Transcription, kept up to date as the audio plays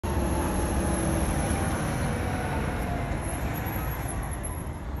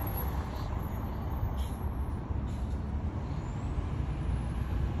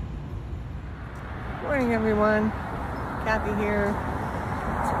Morning, everyone. Cathy here.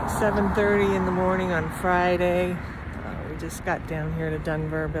 It's 7:30 in the morning on Friday. We just got down here to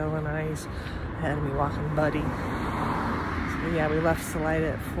Denver, Bill and I. He's ahead of me walking Buddy. So yeah, we left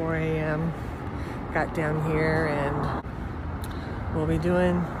Salida at 4 a.m. Got down here and we'll be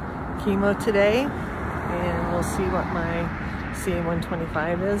doing chemo today. And we'll see what my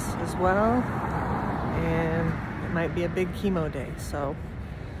CA-125 is as well. And it might be a big chemo day, so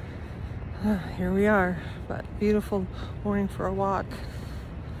here we are. But beautiful morning for a walk.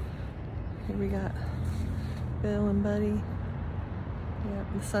 Here we got Bill and Buddy. Yep,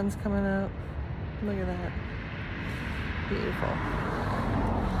 the sun's coming up. Look at that. Beautiful.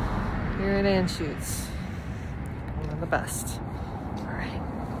 Here at Anschutz. One of the best. All right.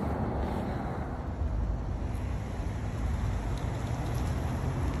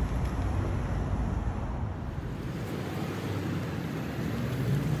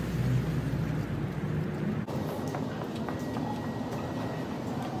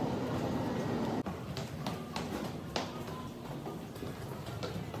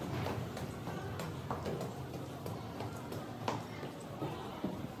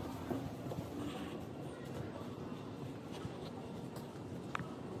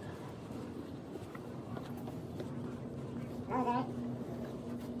 All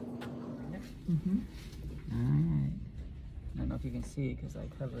right. I don't know if you can see because I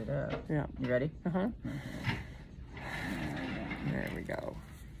covered it up. Yeah. You ready? Uh-huh. Okay. There we go.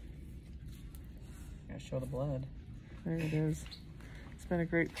 Gotta show the blood. There it is. It's been a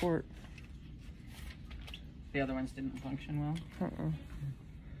great port. The other ones didn't function well? Oh,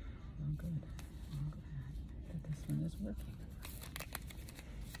 good. I'm glad that this one is working.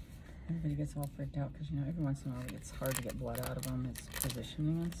 Everybody gets all freaked out because, you know, every once in a while it's hard to get blood out of them. It's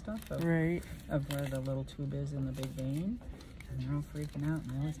positioning and stuff of where the little tube is in the big vein. And they're all freaking out.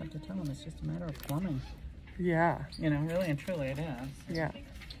 And I always have to tell them it's just a matter of plumbing. Yeah. You know, really and truly it is. Yeah.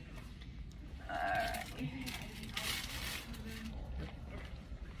 Alright.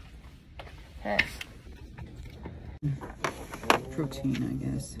 Hey. Protein, I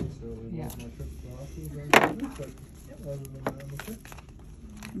guess. Yeah.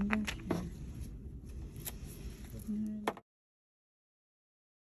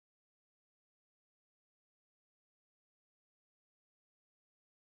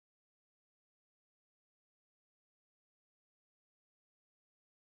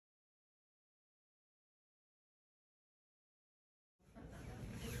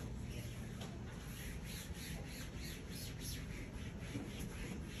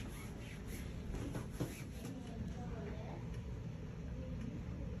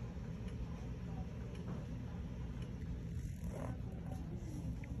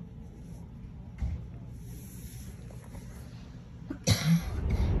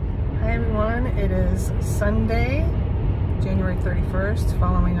 Hi everyone, it is Sunday, January 31st,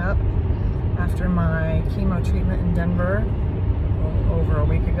 following up after my chemo treatment in Denver over a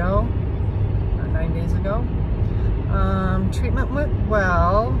week ago, 9 days ago. Treatment went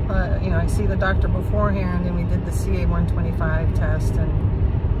well. You know, I see the doctor beforehand and we did the CA-125 test,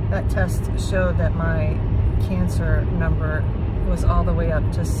 and that test showed that my cancer number was all the way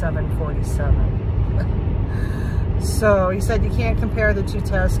up to 747. So he said you can't compare the two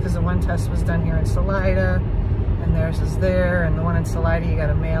tests because the one test was done here in Salida and theirs is there, and the one in Salida you got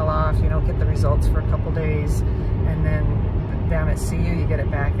to mail off. You don't get the results for a couple days, and then down at CU you get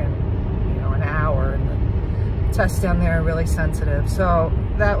it back in, you know, an hour, and the tests down there are really sensitive. So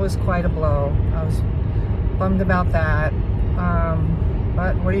that was quite a blow. I was bummed about that,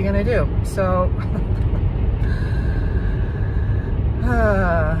 but what are you gonna do? So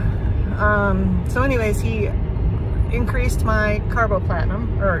so anyways, he increased my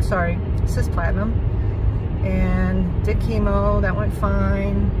cisplatin, and did chemo. That went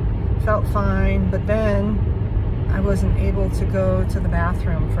fine, felt fine, but then I wasn't able to go to the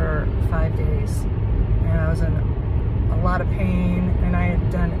bathroom for 5 days, and I was in a lot of pain, and I had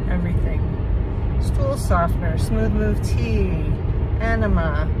done everything: stool softener, smooth move tea,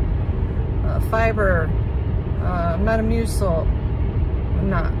 enema, fiber, Metamucil,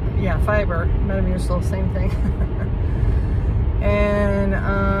 fiber, Metamucil, same thing. And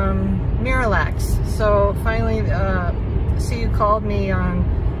Miralax. So finally, CU called me on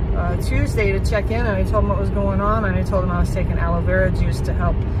Tuesday to check in, and I told him what was going on, and I told him I was taking aloe vera juice to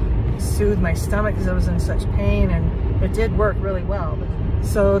help soothe my stomach because I was in such pain, and it did work really well.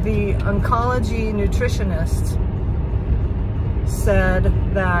 So the oncology nutritionist said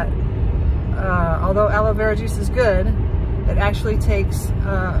that although aloe vera juice is good, it actually takes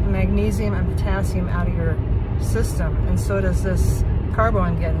magnesium and potassium out of your system, and so does this carbo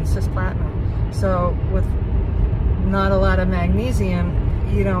I'm getting, cisplatin. So with not a lot of magnesium,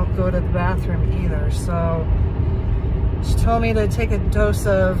 you don't go to the bathroom either. So she told me to take a dose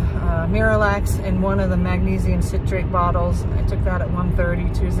of Miralax in one of the magnesium citrate bottles. I took that at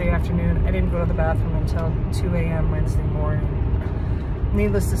 1:30 Tuesday afternoon. I didn't go to the bathroom until 2 a.m. Wednesday morning.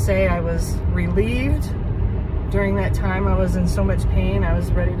 Needless to say, I was relieved. During that time, I was in so much pain, I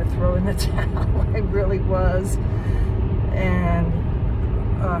was ready to throw in the towel. I really was. And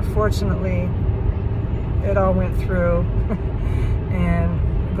fortunately, it all went through.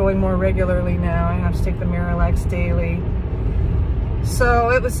 And going more regularly now, I have to take the Miralax daily. So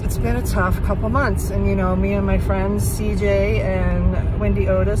it's been a tough couple months. And you know, me and my friends, CJ and Wendy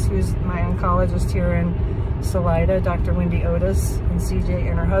Otis, who's my oncologist here in Salida, Dr. Wendy Otis, and CJ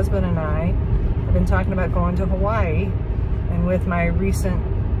and her husband and I have been talking about going to Hawaii. And with my recent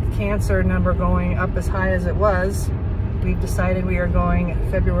cancer number going up as high as it was, we've decided we are going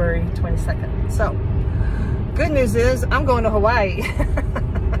February 22nd. So, good news is I'm going to Hawaii.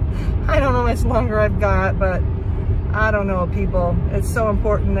 I don't know how much longer I've got, but I don't know, people. It's so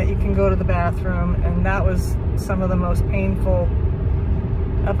important that you can go to the bathroom, and that was some of the most painful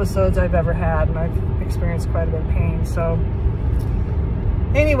episodes I've ever had, and I've experienced quite a bit of pain. So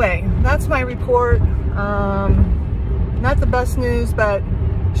anyway, that's my report. Not the best news, but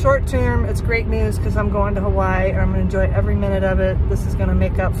short term, it's great news because I'm going to Hawaii. I'm going to enjoy every minute of it. This is going to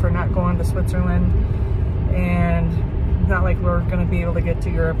make up for not going to Switzerland, and not like we're going to be able to get to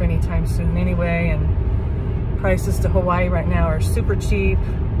Europe anytime soon anyway. And prices to Hawaii right now are super cheap.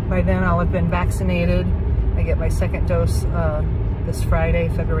 By then I'll have been vaccinated. I get my second dose this Friday,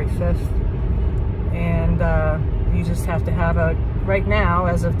 February 5th. And you just have to have right now,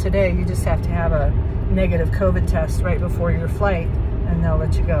 as of today, you just have to have a negative COVID test right before your flight, and they'll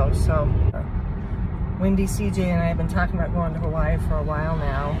let you go. So Wendy, CJ, and I have been talking about going to Hawaii for a while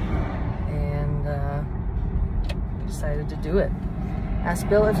now, and we decided to do it. Asked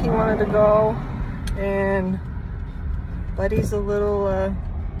Bill if he wanted to go, and Buddy's a little,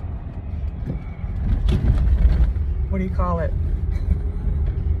 what do you call it?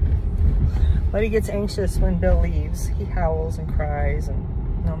 Buddy gets anxious when Bill leaves. He howls and cries,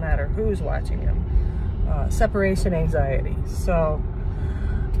 and no matter who's watching him. Separation anxiety. So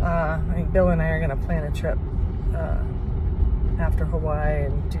I think Bill and I are going to plan a trip after Hawaii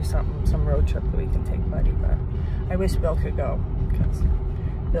and do some road trip that we can take Buddy. But I wish Bill could go because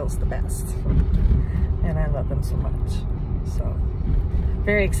Bill's the best, and I love him so much. So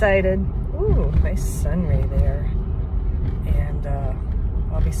very excited. Ooh, nice sun ray there, and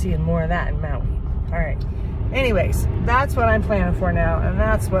I'll be seeing more of that in Maui. All right. Anyways, that's what I'm planning for now, and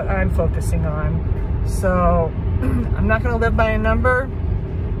that's what I'm focusing on. So I'm not going to live by a number.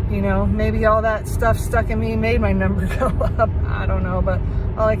 You know, maybe all that stuff stuck in me made my number go up. I don't know, but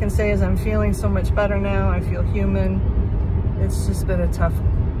all I can say is I'm feeling so much better now. I feel human. It's just been a tough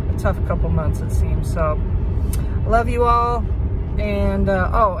couple months, it seems. So I love you all. And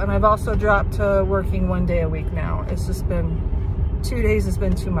oh, and I've also dropped to working 1 day a week now. It's just been 2 days has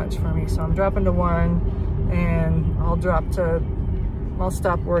been too much for me. So I'm dropping to 1, and I'll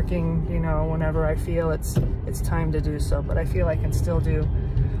stop working, you know, whenever I feel it's time to do so. But I feel I can still do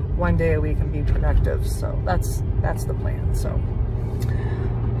 1 day a week and be productive. So that's the plan. So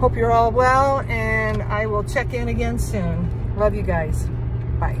hope you're all well, and I will check in again soon. Love you guys.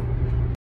 Bye.